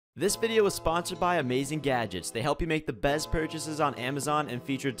This video is sponsored by Amazing Gadgets. They help you make the best purchases on Amazon and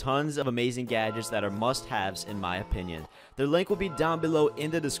feature tons of amazing gadgets that are must-haves in my opinion. Their link will be down below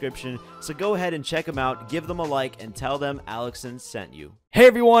in the description, so go ahead and check them out, give them a like, and tell them Alston sent you. Hey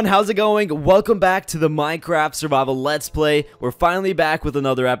everyone, how's it going? Welcome back to the Minecraft Survival Let's Play. We're finally back with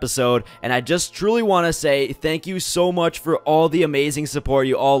another episode, and I just truly want to say thank you so much for all the amazing support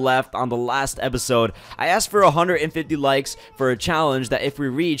you all left on the last episode. I asked for 150 likes for a challenge that if we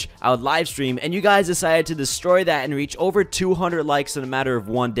reach, I would live stream, and you guys decided to destroy that and reach over 200 likes in a matter of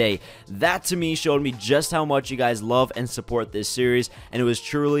one day. That to me showed me just how much you guys love and support this series, and it was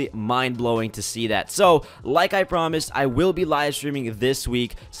truly mind-blowing to see that. So, like I promised, I will be live streaming this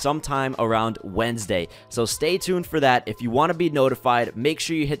week sometime around Wednesday, so stay tuned for that. If you want to be notified, make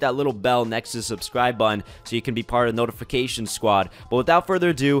sure you hit that little bell next to the subscribe button so you can be part of the notification squad. But without further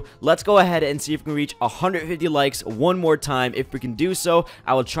ado, let's go ahead and see if we can reach 150 likes one more time. If we can do so,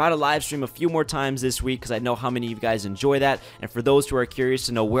 I will try to live stream a few more times this week because I know how many of you guys enjoy that. And for those who are curious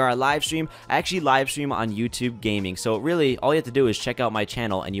to know where I live stream, I actually live stream on YouTube Gaming, so really all you have to do is check out my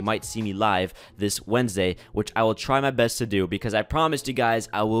channel and you might see me live this Wednesday, which I will try my best to do because I promised you guys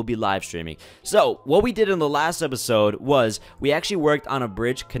I will be live streaming. So what we did in the last episode was we actually worked on a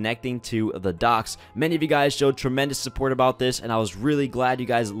bridge connecting to the docks. Many of you guys showed tremendous support about this, and I was really glad you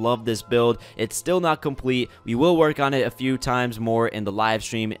guys loved this build. It's still not complete. We will work on it a few times more in the live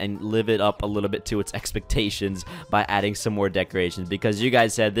stream and live it up a little bit to its expectations by adding some more decorations, because you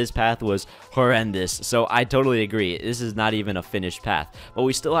guys said this path was horrendous. So I totally agree. This is not even a finished path, but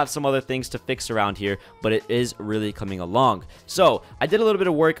we still have some other things to fix around here, but it is really coming along. So I did a little bit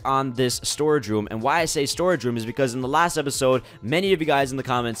of work on this storage room, and why I say storage room is because in the last episode, many of you guys in the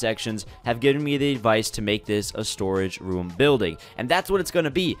comment sections have given me the advice to make this a storage room building, and that's what it's going to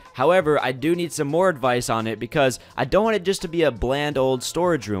be. However, I do need some more advice on it because I don't want it just to be a bland old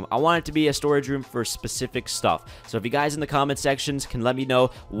storage room. I want it to be a storage room for specific stuff. So if you guys in the comment sections can let me know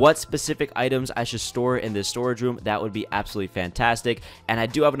what specific items I should store in this storage room, that would be absolutely fantastic. And I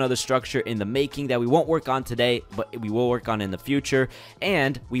do have another structure in the making that we won't work on today, but we will work on in the future.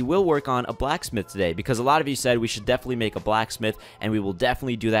 And we will work on a blacksmith today because a lot of you said we should definitely make a blacksmith, and we will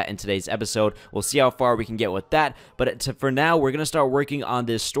definitely do that in today's episode. We'll see how far we can get with that, but for now we're gonna start working on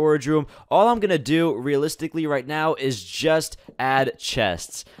this storage room. All I'm gonna do realistically right now is just add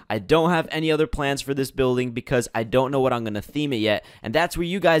chests. I don't have any other plans for this building because I don't know what I'm gonna theme it yet, and that's where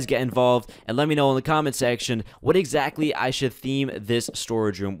you guys get involved and let me know in the comment section what exactly I should theme this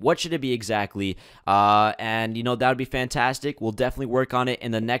storage room. What should it be exactly? And you know, that would be fantastic. We'll definitely work on it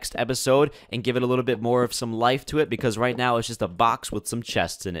in the next episode and give it a little bit more of some life to it, because right now it's just a box with some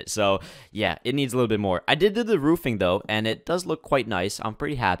chests in it. So yeah, it needs a little bit more. I did do the roofing though, and it does look quite nice. I'm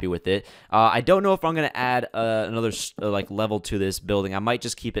pretty happy with it. I don't know if I'm gonna add another like level to this building. I might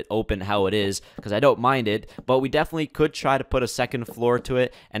just keep it open how it is because I don't mind it, but we definitely could try to put a second floor to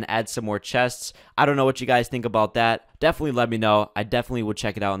it and add some more chests. I don't know what you guys think about that. Definitely let me know. I definitely would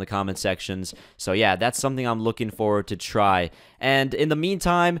check it out in the comment sections. So yeah, that's something I'm looking forward to try. And in the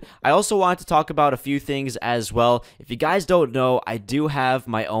meantime, I also want to talk about a few things as well. If you guys don't know, I do have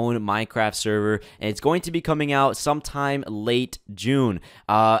my own Minecraft server, and it's going to be coming out sometime late June.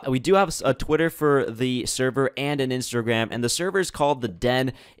 We do have a Twitter for the server and an Instagram, and the server is called The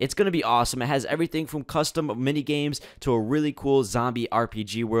Den. It's going to be awesome. It has everything from custom mini games to a really cool zombie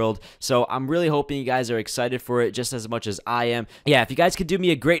RPG world. So I'm really hoping you guys are excited for it just as much as I am. Yeah, if you guys could do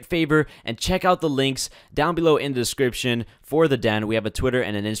me a great favor and check out the links down below in the description for The Den. We have a Twitter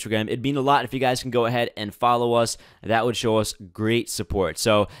and an Instagram. It'd mean a lot if you guys can go ahead and follow us. That would show us great support.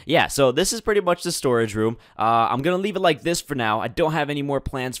 So yeah, so this is pretty much the storage room. I'm gonna leave it like this for now. I don't have any more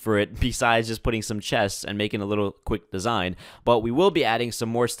plans for it besides just putting some chests and making a little quick design, but we will be adding some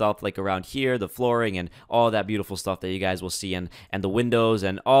more stuff like around here, the flooring and all that beautiful stuff that you guys will see, and the windows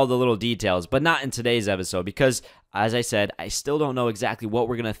and all the little details, but not in today's episode because, as I said, I still don't know exactly what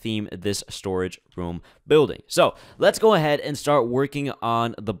we're going to theme this storage room building. So let's go ahead and start working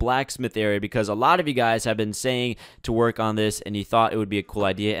on the blacksmith area, because a lot of you guys have been saying to work on this and you thought it would be a cool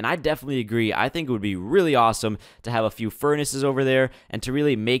idea, and I definitely agree. I think it would be really awesome to have a few furnaces over there and to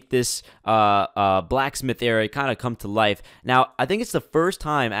really make this blacksmith area kind of come to life. Now, I think it's the first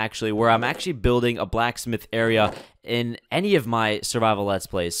time actually where I'm actually building a blacksmith area in any of my survival Let's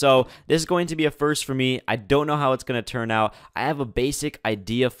Plays. So this is going to be a first for me. I don't know how it's going to turn out. I have a basic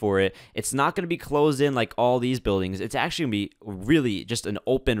idea for it. It's not going to be closed in like all these buildings. It's actually going to be really just an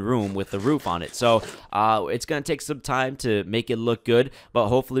open room with the roof on it. So it's going to take some time to make it look good, but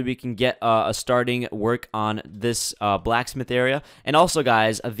hopefully we can get a starting work on this blacksmith area. And also,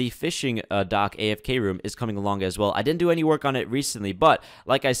 guys, the fishing dock AFK room is coming along as well. I didn't do any work on it recently, but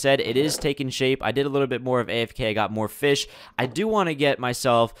like I said, it is taking shape. I did a little bit more of AFK. I got more fish. I do want to get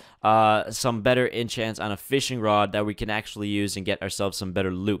myself some better enchants on a fishing rod that we can actually use and get ourselves some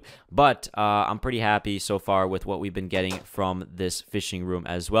better loot. But I'm pretty happy so far with what we've been getting from this fishing room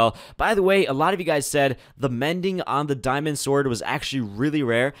as well. By the way, a lot of you guys said the mending on the diamond sword was actually really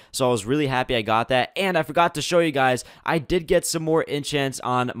rare, so I was really happy I got that. And I forgot to show you guys, I did get some more enchants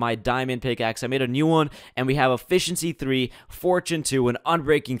on my diamond pickaxe. I made a new one, and we have efficiency 3, fortune 2, and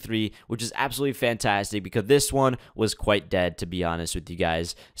unbreaking 3, which is absolutely fantastic because this one was quite dead, to be honest with you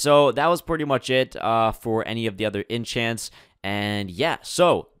guys. So that was pretty much it for any of the other enchants. And yeah,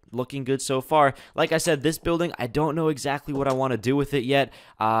 so looking good so far. Like I said, this building, I don't know exactly what I want to do with it yet.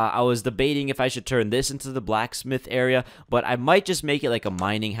 I was debating if I should turn this into the blacksmith area, but I might just make it like a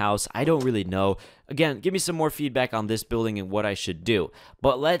mining house. I don't really know. Again, give me some more feedback on this building and what I should do.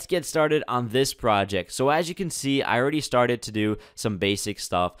 But let's get started on this project. So as you can see, I already started to do some basic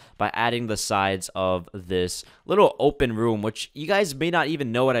stuff by adding the sides of this little open room, which you guys may not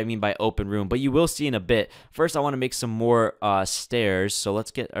even know what I mean by open room, but you will see in a bit. First, I want to make some more stairs. So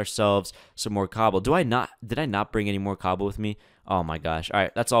let's get ourselves some more cobble. Did I not bring any more cobble with me? Oh my gosh. All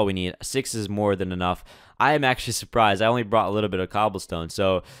right, that's all we need. 6 is more than enough. I am actually surprised. I only brought a little bit of cobblestone.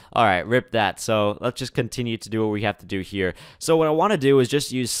 So, all right, rip that. So, let's just continue to do what we have to do here. So, what I want to do is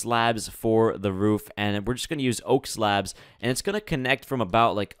just use slabs for the roof, and we're just going to use oak slabs, and it's going to connect from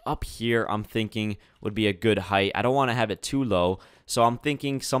about like up here, I'm thinking would be a good height. I don't want to have it too low, so I'm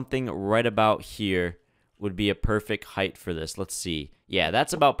thinking something right about here would be a perfect height for this. Let's see. Yeah,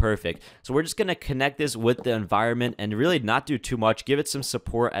 that's about perfect. So we're just going to connect this with the environment and really not do too much. Give it some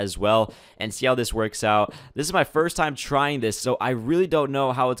support as well and see how this works out. This is my first time trying this, so I really don't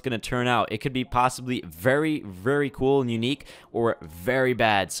know how it's going to turn out. It could be possibly very, very cool and unique or very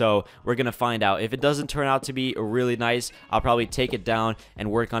bad. So we're going to find out. If it doesn't turn out to be really nice, I'll probably take it down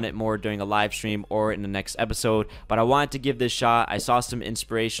and work on it more during a live stream or in the next episode. But I wanted to give this shot. I saw some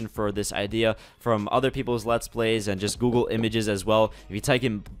inspiration for this idea from other people's Let's Plays and just Google images as well. If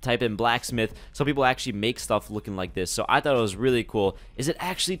you type in blacksmith, some people actually make stuff looking like this. So I thought it was really cool. Is it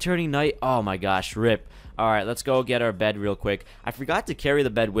actually turning night? Oh my gosh, rip. Alright, let's go get our bed real quick. I forgot to carry the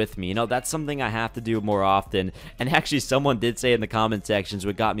bed with me. You know, that's something I have to do more often. And actually, someone did say in the comment sections,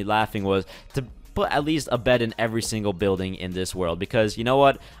 what got me laughing was to put at least a bed in every single building in this world, because you know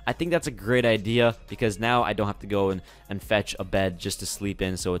what, I think that's a great idea, because now I don't have to go and fetch a bed just to sleep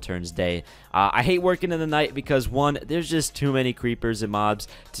in so it turns day. I hate working in the night because one, there's just too many creepers and mobs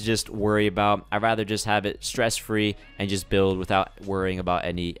to just worry about. I'd rather just have it stress free and just build without worrying about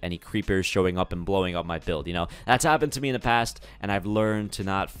any creepers showing up and blowing up my build. You know, that's happened to me in the past, and I've learned to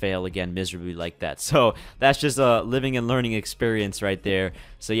not fail again miserably like that. So that's just a living and learning experience right there.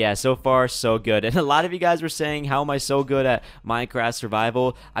 So yeah, so far so good. And a lot of you guys were saying, how am I so good at Minecraft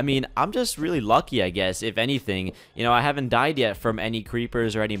survival? I mean, I'm just really lucky, I guess, if anything. You know, I haven't died yet from any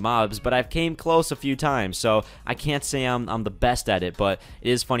creepers or any mobs, but I've came close a few times, so I can't say I'm the best at it. But it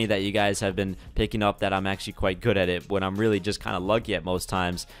is funny that you guys have been picking up that I'm actually quite good at it when I'm really just kind of lucky at most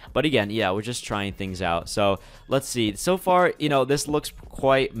times. But again, yeah, we're just trying things out. So let's see. So far, you know, this looks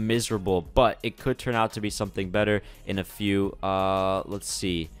quite miserable, but it could turn out to be something better in a few. Let's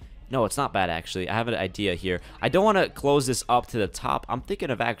see. No, it's not bad, actually. I have an idea here. I don't want to close this up to the top. I'm thinking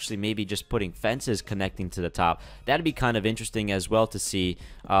of actually maybe just putting fences connecting to the top. That'd be kind of interesting as well to see.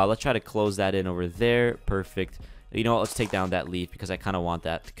 Let's try to close that in over there. Perfect. You know what? Let's take down that leaf because I kind of want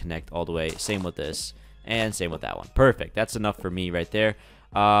that to connect all the way. Same with this. And same with that one. Perfect. That's enough for me right there.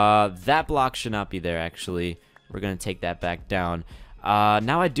 That block should not be there, actually. We're going to take that back down.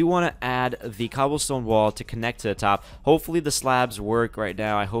 Now I do want to add the cobblestone wall to connect to the top. Hopefully the slabs work right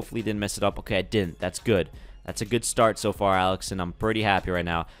now. I hopefully didn't mess it up. Okay, I didn't. That's good. That's a good start so far, Alex, and I'm pretty happy right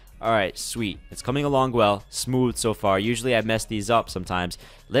now. Alright, sweet. It's coming along well. Smooth so far. Usually I mess these up sometimes.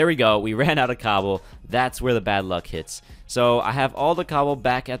 There we go. We ran out of cobble. That's where the bad luck hits. So I have all the cobble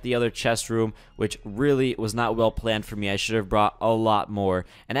back at the other chest room, which really was not well planned for me. I should have brought a lot more.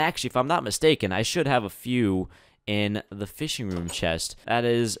 And actually, if I'm not mistaken, I should have a few in the fishing room chest. That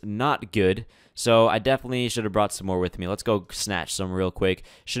is not good. So I definitely should have brought some more with me. Let's go snatch some real quick.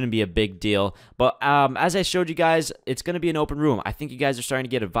 Shouldn't be a big deal. But as I showed you guys, it's going to be an open room. I think you guys are starting to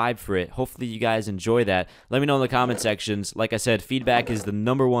get a vibe for it. Hopefully you guys enjoy that. Let me know in the comment sections. Like I said, feedback is the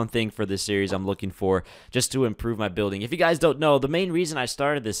 #1 thing for this series I'm looking for, just to improve my building. If you guys don't know, the main reason I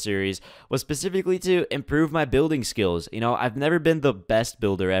started this series was specifically to improve my building skills. You know, I've never been the best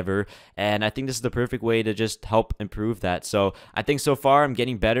builder ever, and I think this is the perfect way to just help improve that. So I think so far I'm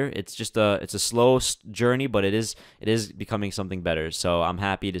getting better. It's just it's a slow journey, but it is becoming something better. So I'm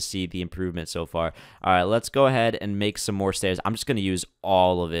happy to see the improvement so far. All right, let's go ahead and make some more stairs. I'm just going to use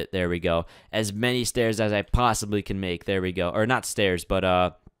all of it. There we go. As many stairs as I possibly can make. There we go. Or not stairs, but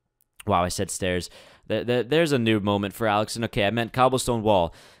wow, I said stairs. There's a new moment for Alston. Okay, I meant cobblestone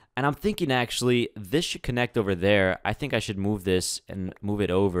wall. And I'm thinking, actually, this should connect over there. I think I should move this and move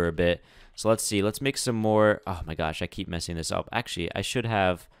it over a bit. So let's see. Let's make some more. Oh my gosh, I keep messing this up. Actually, I should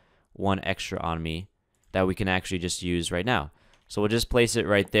have one extra on me that we can actually just use right now. So we'll just place it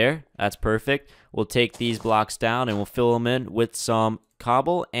right there. That's perfect. We'll take these blocks down and we'll fill them in with some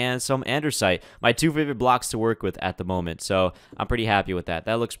cobble and some andesite. My 2 favorite blocks to work with at the moment. So I'm pretty happy with that.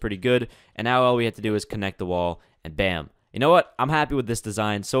 That looks pretty good. And now all we have to do is connect the wall and bam. You know what? I'm happy with this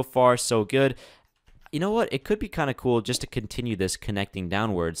design. So far, so good. You know what? It could be kind of cool just to continue this connecting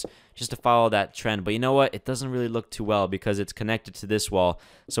downwards, just to follow that trend. But you know what? It doesn't really look too well because it's connected to this wall.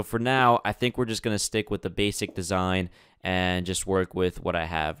 So for now, I think we're just going to stick with the basic design and just work with what I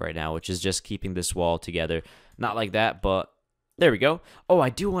have right now, which is just keeping this wall together. Not like that, but there we go. Oh, I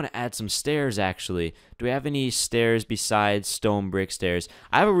do want to add some stairs, actually. Do we have any stairs besides stone brick stairs?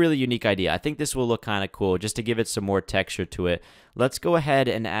 I have a really unique idea. I think this will look kind of cool, just to give it some more texture to it. Let's go ahead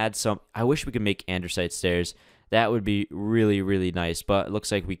and add some. I wish we could make andesite stairs. That would be really, really nice, but it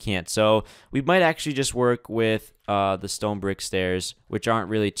looks like we can't. So we might actually just work with the stone brick stairs, which aren't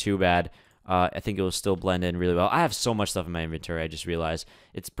really too bad. I think it will still blend in really well. I have so much stuff in my inventory, I just realized.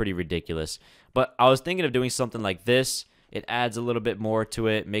 It's pretty ridiculous. But I was thinking of doing something like this. It adds a little bit more to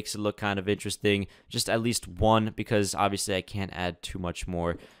it, makes it look kind of interesting. Just at least one, because obviously I can't add too much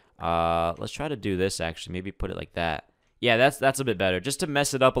more. Let's try to do this, actually. Maybe put it like that. Yeah, that's a bit better. Just to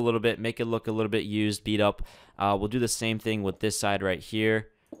mess it up a little bit, make it look a little bit used, beat up. We'll do the same thing with this side right here.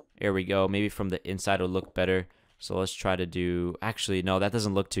 There we go. Maybe from the inside it'll look better. So let's try to do... Actually, no, that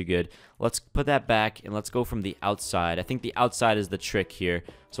doesn't look too good. Let's put that back, and let's go from the outside. I think the outside is the trick here.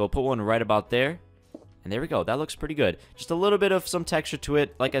 So we'll put one right about there. And there we go. That looks pretty good. Just a little bit of some texture to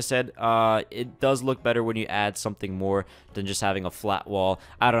it. Like I said, it does look better when you add something more than just having a flat wall.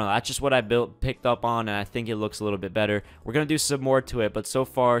 I don't know. That's just what I picked up on, and I think it looks a little bit better. We're going to do some more to it, but so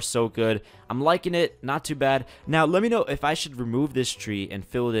far, so good. I'm liking it. Not too bad. Now, let me know if I should remove this tree and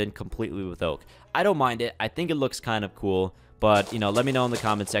fill it in completely with oak. I don't mind it. I think it looks kind of cool. But, you know, let me know in the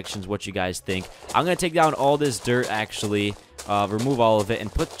comment sections what you guys think. I'm going to take down all this dirt, actually, remove all of it,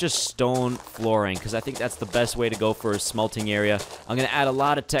 and put just stone flooring, because I think that's the best way to go for a smelting area. I'm going to add a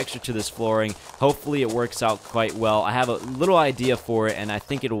lot of texture to this flooring. Hopefully it works out quite well. I have a little idea for it, and I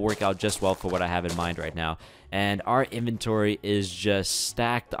think it'll work out just well for what I have in mind right now. And our inventory is just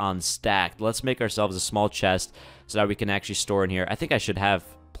stacked on stacked. Let's make ourselves a small chest so that we can actually store in here. I think I should have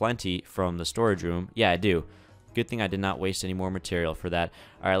plenty from the storage room. Yeah, I do. Good thing I did not waste any more material for that.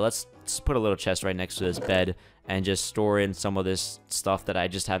 All right, let's put a little chest right next to this bed and just store in some of this stuff that I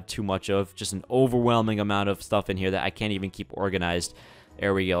just have too much of. Just an overwhelming amount of stuff in here that I can't even keep organized.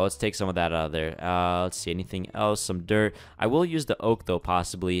 There we go. Let's take some of that out of there. Let's see. Anything else? Some dirt. I will use the oak, though,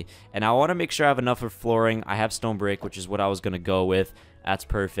 possibly. And I want to make sure I have enough for flooring. I have stone brick, which is what I was going to go with. That's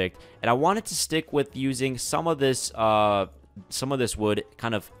perfect. And I wanted to stick with using some of this wood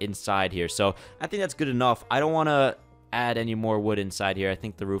kind of inside here. So I think that's good enough. I don't want to add any more wood inside here. I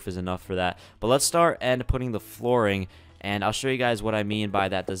think the roof is enough for that. But let's start and putting the flooring, and I'll show you guys what I mean by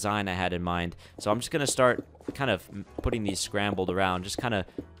that design I had in mind. So I'm just going to start kind of putting these scrambled around, just kind of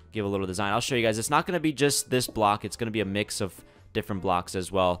give a little design. I'll show you guys. It's not going to be just this block. It's going to be a mix of different blocks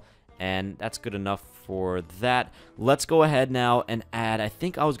as well, and that's good enough for that. Let's go ahead now and add, I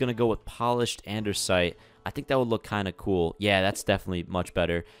think I was going to go with polished andesite. I think that would look kind of cool. Yeah, that's definitely much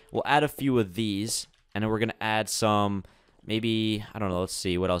better. We'll add a few of these, and then we're going to add some, maybe, I don't know, let's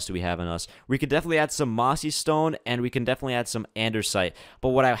see, what else do we have in us? We could definitely add some mossy stone, and we can definitely add some andesite. But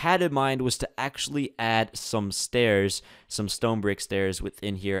what I had in mind was to actually add some stairs, some stone brick stairs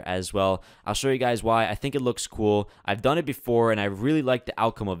within here as well. I'll show you guys why. I think it looks cool. I've done it before, and I really like the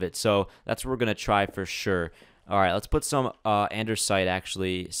outcome of it, so that's what we're going to try for sure. All right, let's put some andesite,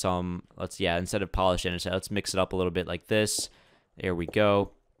 actually, instead of polished andesite, let's mix it up a little bit like this. There we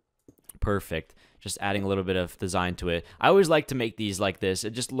go. Perfect. just adding a little bit of design to it. I always like to make these like this.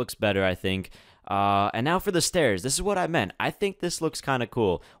 It just looks better, I think. And now for the stairs. This is what I meant. I think this looks kind of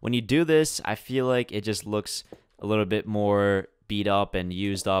cool. When you do this, I feel like it just looks a little bit more beat up and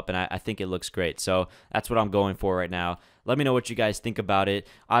used up, and I think it looks great. So that's what I'm going for right now. Let me know what you guys think about it.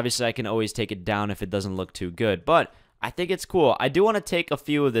 Obviously, I can always take it down if it doesn't look too good, but I think it's cool. I do want to take a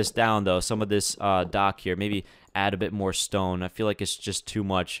few of this down, though, some of this dock here. Maybe add a bit more stone. I feel like it's just too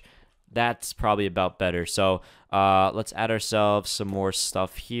much. That's probably about better. So let's add ourselves some more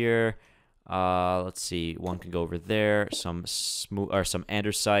stuff here. Let's see. One can go over there. Some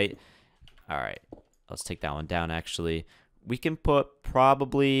andesite. All right. Let's take that one down, actually. We can put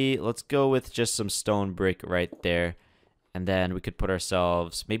probably, let's go with just some stone brick right there. And then we could put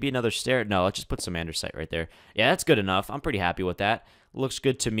ourselves maybe another stair. No, let's just put some andesite right there. Yeah, that's good enough. I'm pretty happy with that. Looks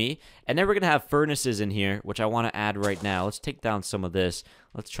good to me. And then we're going to have furnaces in here, which I want to add right now. Let's take down some of this.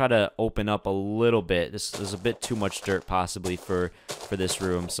 Let's try to open up a little bit. This is a bit too much dirt possibly for this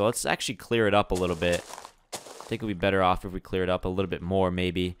room. So let's actually clear it up a little bit. I think it would be better off if we clear it up a little bit more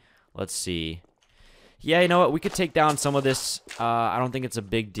maybe. Let's see. Yeah, you know what? We could take down some of this. I don't think it's a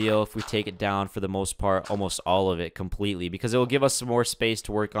big deal if we take it down for the most part, almost all of it completely, because it will give us some more space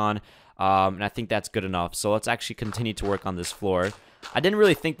to work on, and I think that's good enough. So let's actually continue to work on this floor. I didn't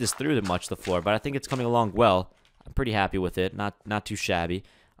really think this through much, the floor, but I think it's coming along well. I'm pretty happy with it. Not too shabby.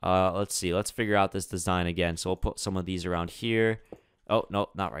 Let's see. Let's figure out this design again. So we'll put some of these around here. Oh, no,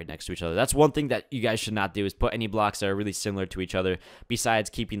 not right next to each other. That's one thing that you guys should not do, is put any blocks that are really similar to each other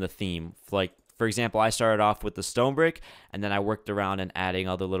besides keeping the theme. Like, for example, I started off with the stone brick, and then I worked around and adding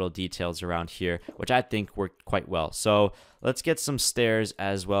other little details around here, which I think worked quite well. So let's get some stairs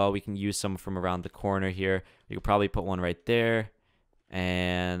as well. We can use some from around the corner here. We could probably put one right there,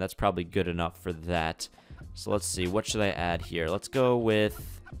 and that's probably good enough for that. So let's see, what should I add here? Let's go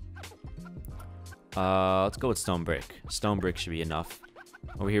with stone brick. Stone brick should be enough.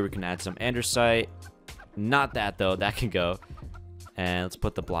 Over here we can add some andesite. Not that though, that can go. And let's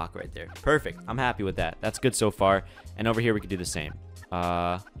put the block right there. Perfect. I'm happy with that. That's good so far. And over here we could do the same.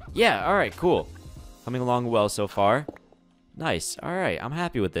 Yeah, all right, cool. Coming along well so far. Nice. All right, I'm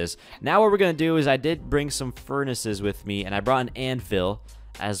happy with this. Now what we're going to do is I did bring some furnaces with me, and I brought an anvil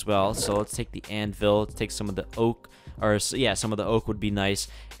as well. So let's take the anvil, let's take some of the oak, or yeah, some of the oak would be nice.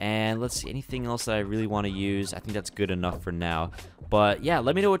 And let's see, anything else that I really want to use. I think that's good enough for now. But yeah,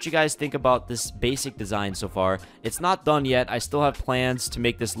 let me know what you guys think about this basic design so far. It's not done yet. I still have plans to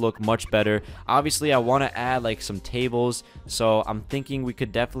make this look much better. Obviously, I want to add like some tables, so I'm thinking we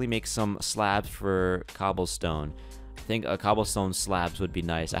could definitely make some slabs for cobblestone. I think cobblestone slabs would be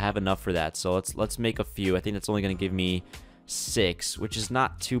nice. I have enough for that, so let's make a few. I think that's only going to give me 6, which is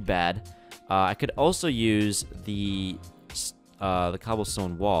not too bad. I could also use the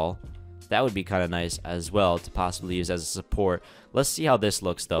cobblestone wall. That would be kind of nice as well to possibly use as a support. Let's see how this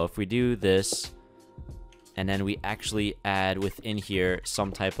looks though. If we do this, and then we actually add within here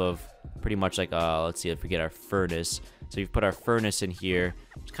some type of pretty much like, let's see if we get our furnace. So we've put our furnace in here,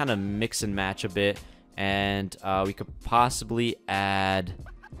 just kind of mix and match a bit. And we could possibly add,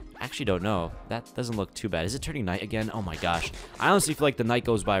 actually don't know, that doesn't look too bad. Is it turning night again? Oh my gosh, I honestly feel like the night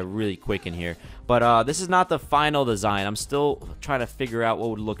goes by really quick in here. But this is not the final design. I'm still trying to figure out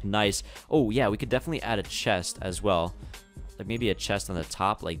what would look nice. Oh yeah, we could definitely add a chest as well, like maybe a chest on the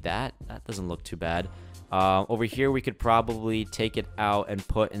top like that. That doesn't look too bad. Over here we could probably take it out and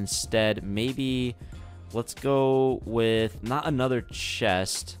put instead, maybe let's go with not another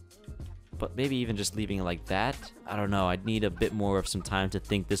chest, but maybe even just leaving it like that. I don't know. I'd need a bit more of some time to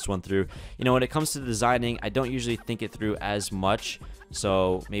think this one through. You know, when it comes to designing, I don't usually think it through as much.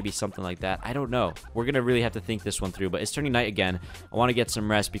 So maybe something like that. I don't know. We're going to really have to think this one through. But it's turning night again. I want to get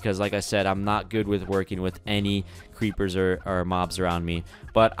some rest because, like I said, I'm not good with working with any creepers or mobs around me.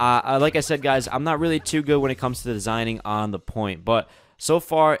 But like I said, guys, I'm not really too good when it comes to designing on the point. But so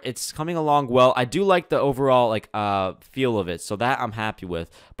far, it's coming along well. I do like the overall feel of it, so that I'm happy with.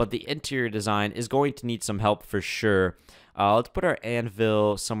 But the interior design is going to need some help for sure. Let's put our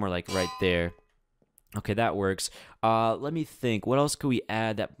anvil somewhere like right there. Okay, that works. Let me think. What else could we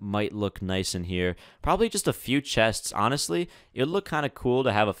add that might look nice in here? Probably just a few chests, honestly. It would look kind of cool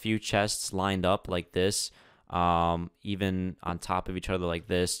to have a few chests lined up like this. Even on top of each other like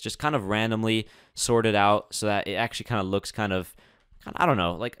this. Just kind of randomly sorted out so that it actually kind of looks kind of, I don't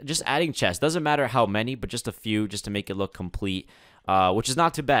know, like just adding chests. Doesn't matter how many, but just a few just to make it look complete, which is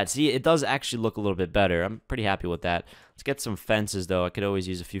not too bad. See, it does actually look a little bit better. I'm pretty happy with that. Let's get some fences, though. I could always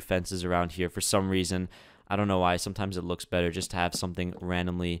use a few fences around here for some reason. I don't know why. Sometimes it looks better just to have something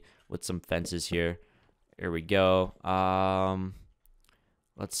randomly with some fences here. Here we go.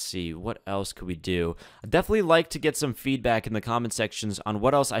 let's see, what else could we do? I'd definitely like to get some feedback in the comment sections on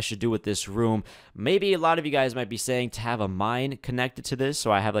what else I should do with this room. Maybe a lot of you guys might be saying to have a mine connected to this,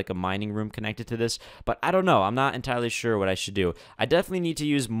 so I have like a mining room connected to this, but I don't know. I'm not entirely sure what I should do. I definitely need to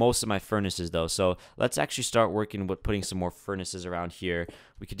use most of my furnaces though, so let's actually start working with putting some more furnaces around here.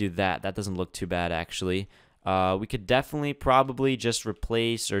 We could do that. That doesn't look too bad actually. We could definitely probably just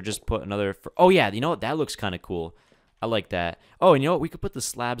replace or just put another... Oh yeah, you know what? That looks kind of cool. I like that. Oh, and you know what? We could put the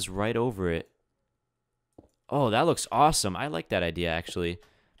slabs right over it. Oh, that looks awesome. I like that idea, actually.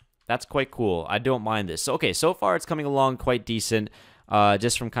 That's quite cool. I don't mind this. So, okay, so far it's coming along quite decent.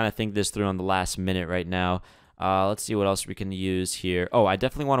 Just from kind of thinking this through on the last minute right now. Let's see what else we can use here. Oh, I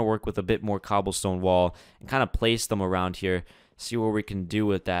definitely want to work with a bit more cobblestone wall and kind of place them around here. See what we can do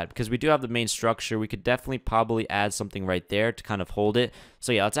with that. Because we do have the main structure. We could definitely probably add something right there to kind of hold it.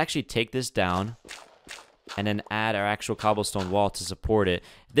 So, yeah, let's actually take this down and then add our actual cobblestone wall to support it.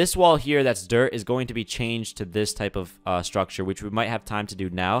 This wall here that's dirt is going to be changed to this type of structure, which we might have time to do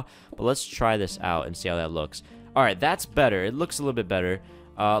now. But let's try this out and see how that looks. All right, that's better. It looks a little bit better.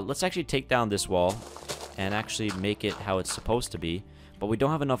 Let's actually take down this wall and actually make it how it's supposed to be. But we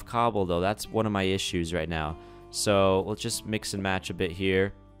don't have enough cobble, though. That's one of my issues right now. So let's just mix and match a bit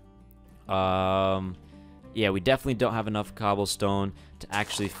here. Yeah, we definitely don't have enough cobblestone to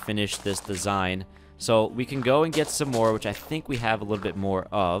actually finish this design. So we can go and get some more, which I think we have a little bit more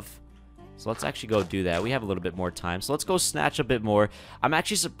of. So let's actually go do that. We have a little bit more time. So let's go snatch a bit more. I'm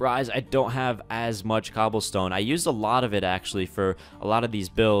actually surprised I don't have as much cobblestone. I used a lot of it actually for a lot of these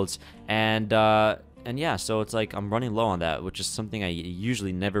builds. And yeah, so it's like I'm running low on that, which is something I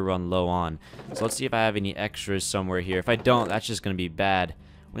usually never run low on. So let's see if I have any extras somewhere here. If I don't, that's just going to be bad.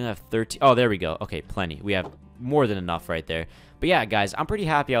 We have 13. Oh, there we go. Okay, plenty. We have more than enough right there. But yeah, guys, I'm pretty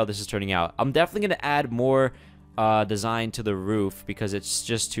happy how this is turning out. I'm definitely going to add more design to the roof because it's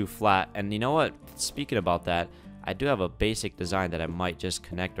just too flat. And you know what? Speaking about that, I do have a basic design that I might just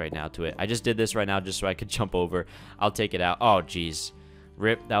connect right now to it. I just did this right now just so I could jump over. I'll take it out. Oh, jeez.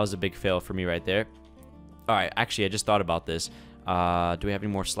 Rip. That was a big fail for me right there. All right, actually, I just thought about this. Do we have any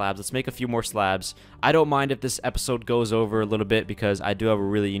more slabs? Let's make a few more slabs. I don't mind if this episode goes over a little bit because I do have a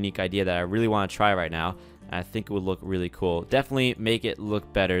really unique idea that I really want to try right now. And I think it would look really cool. Definitely make it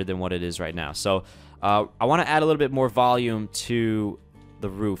look better than what it is right now. So I want to add a little bit more volume to the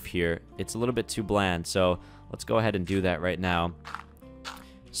roof here. It's a little bit too bland, so let's go ahead and do that right now.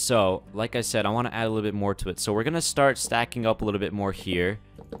 So, like I said, I want to add a little bit more to it. So we're going to start stacking up a little bit more here.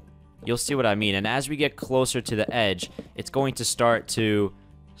 You'll see what I mean. And as we get closer to the edge, it's going to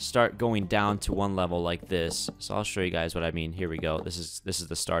start going down to one level like this. So I'll show you guys what I mean. Here we go. This is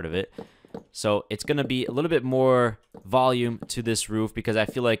the start of it. So it's going to be a little bit more volume to this roof because I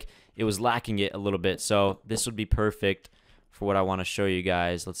feel like it was lacking it a little bit. So this would be perfect for what I want to show you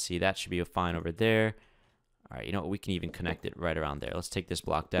guys. Let's see. That should be fine over there. All right. You know what? We can even connect it right around there. Let's take this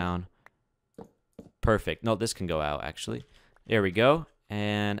block down. Perfect. No, this can go out actually. There we go.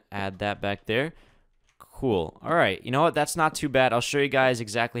 And add that back there. Cool. All right. You know what? That's not too bad. I'll show you guys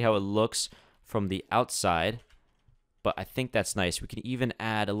exactly how it looks from the outside. But I think that's nice. We can even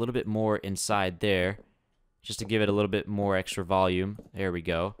add a little bit more inside there just to give it a little bit more extra volume. There we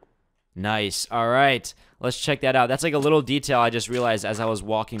go. Nice. All right. Let's check that out. That's like a little detail I just realized as I was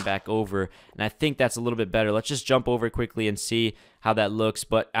walking back over. And I think that's a little bit better. Let's just jump over quickly and see how that looks.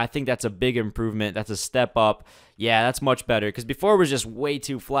 But I think that's a big improvement. That's a step up. Yeah, that's much better. Because before it was just way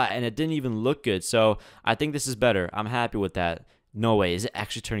too flat and it didn't even look good. So I think this is better. I'm happy with that. No way. Is it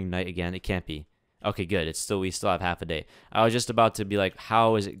actually turning night again? It can't be. Okay, good. We still have half a day. I was just about to be like,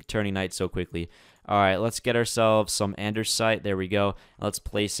 how is it turning night so quickly? All right, let's get ourselves some andesite. There we go. Let's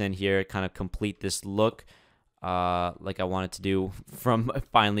place in here, kind of complete this look like I wanted to do from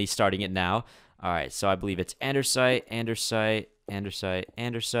finally starting it now. All right, so I believe it's andesite, andesite, andesite,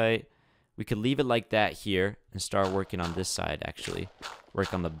 andesite. We could leave it like that here and start working on this side, actually.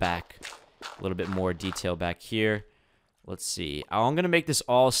 Work on the back. A little bit more detail back here. Let's see. I'm going to make this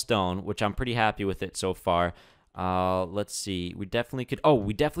all stone, which I'm pretty happy with it so far. Let's see. We definitely could... Oh,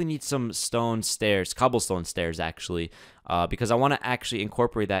 we definitely need some stone stairs. Cobblestone stairs, actually. Because I want to actually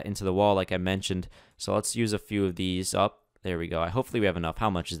incorporate that into the wall, like I mentioned. So let's use a few of these up. There we go. Hopefully we have enough. How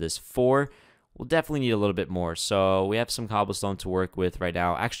much is this? 4. We'll definitely need a little bit more. So we have some cobblestone to work with right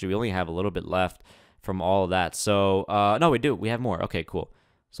now. Actually, we only have a little bit left from all of that. So, no, we do. We have more. Okay, cool.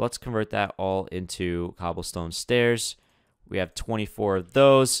 So let's convert that all into cobblestone stairs. We have 24 of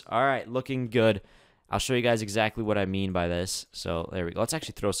those. All right, looking good. I'll show you guys exactly what I mean by this. So there we go. Let's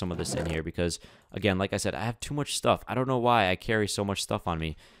actually throw some of this in here because, again, like I said, I have too much stuff. I don't know why I carry so much stuff on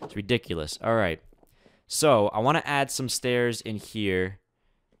me. It's ridiculous. All right. So I want to add some stairs in here.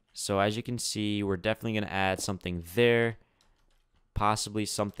 So as you can see, we're definitely going to add something there. Possibly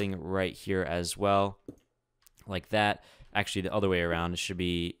something right here as well. Like that. Actually, the other way around. It should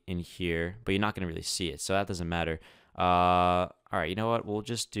be in here. But you're not going to really see it. So that doesn't matter. Alright, you know what? We'll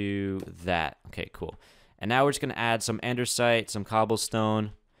just do that. Okay, cool. And now we're just going to add some andesite, some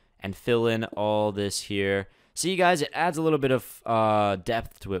cobblestone, and fill in all this here. See, guys, it adds a little bit of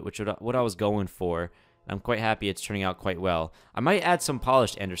depth to it, which is what I was going for. I'm quite happy it's turning out quite well. I might add some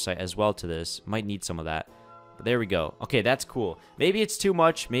polished andesite as well to this. Might need some of that. But there we go. Okay, that's cool. Maybe it's too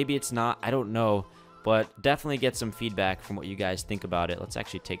much. Maybe it's not. I don't know. But definitely get some feedback from what you guys think about it. Let's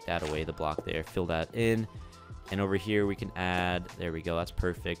actually take that away, the block there. Fill that in. And over here we can add, there we go, that's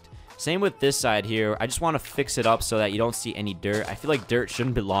perfect. Same with this side here. I just want to fix it up so that you don't see any dirt. I feel like dirt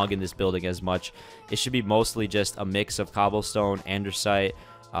shouldn't belong in this building as much. It should be mostly just a mix of cobblestone, andesite,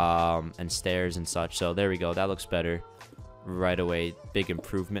 and stairs and such. So there we go, that looks better right away. Big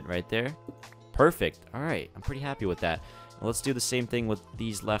improvement right there. Perfect. All right, I'm pretty happy with that. Let's do the same thing with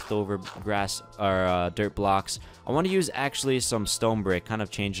these leftover grass or dirt blocks. I want to use actually some stone brick, kind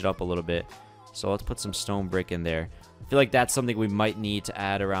of change it up a little bit. So let's put some stone brick in there. I feel like that's something we might need to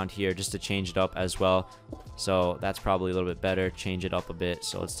add around here just to change it up as well. So that's probably a little bit better. Change it up a bit.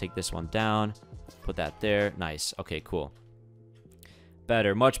 So let's take this one down. Put that there. Nice. Okay, cool.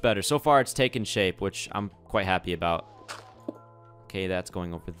 Better. Much better. So far it's taken shape, which I'm quite happy about. Okay, that's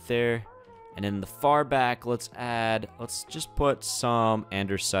going over there. And in the far back, let's just put some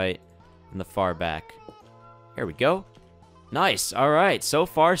andesite in the far back. There we go. Nice. All right. So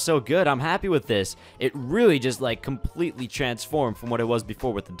far, so good. I'm happy with this. It really just like completely transformed from what it was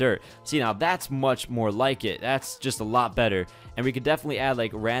before with the dirt. See, now that's much more like it. That's just a lot better. And we could definitely add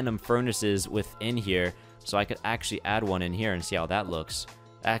like random furnaces within here. So I could actually add one in here and see how that looks.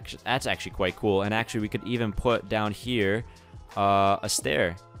 That's actually quite cool. And actually, we could even put down here a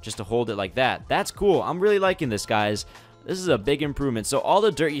stair just to hold it like that. That's cool. I'm really liking this, guys. This is a big improvement. So all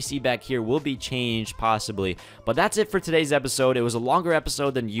the dirt you see back here will be changed possibly. But that's it for today's episode. It was a longer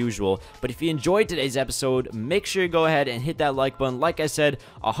episode than usual. But if you enjoyed today's episode, make sure you go ahead and hit that like button. Like I said,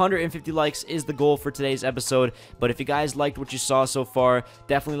 150 likes is the goal for today's episode. But if you guys liked what you saw so far,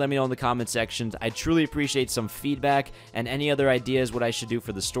 definitely let me know in the comment section. I truly appreciate some feedback and any other ideas what I should do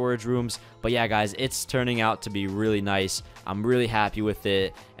for the storage rooms. But yeah, guys, it's turning out to be really nice. I'm really happy with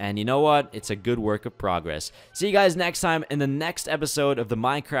it. And you know what? It's a good work of progress. See you guys next time in the next episode of the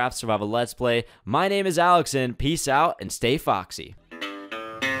Minecraft Survival Let's Play. My name is Alston. Peace out and stay foxy.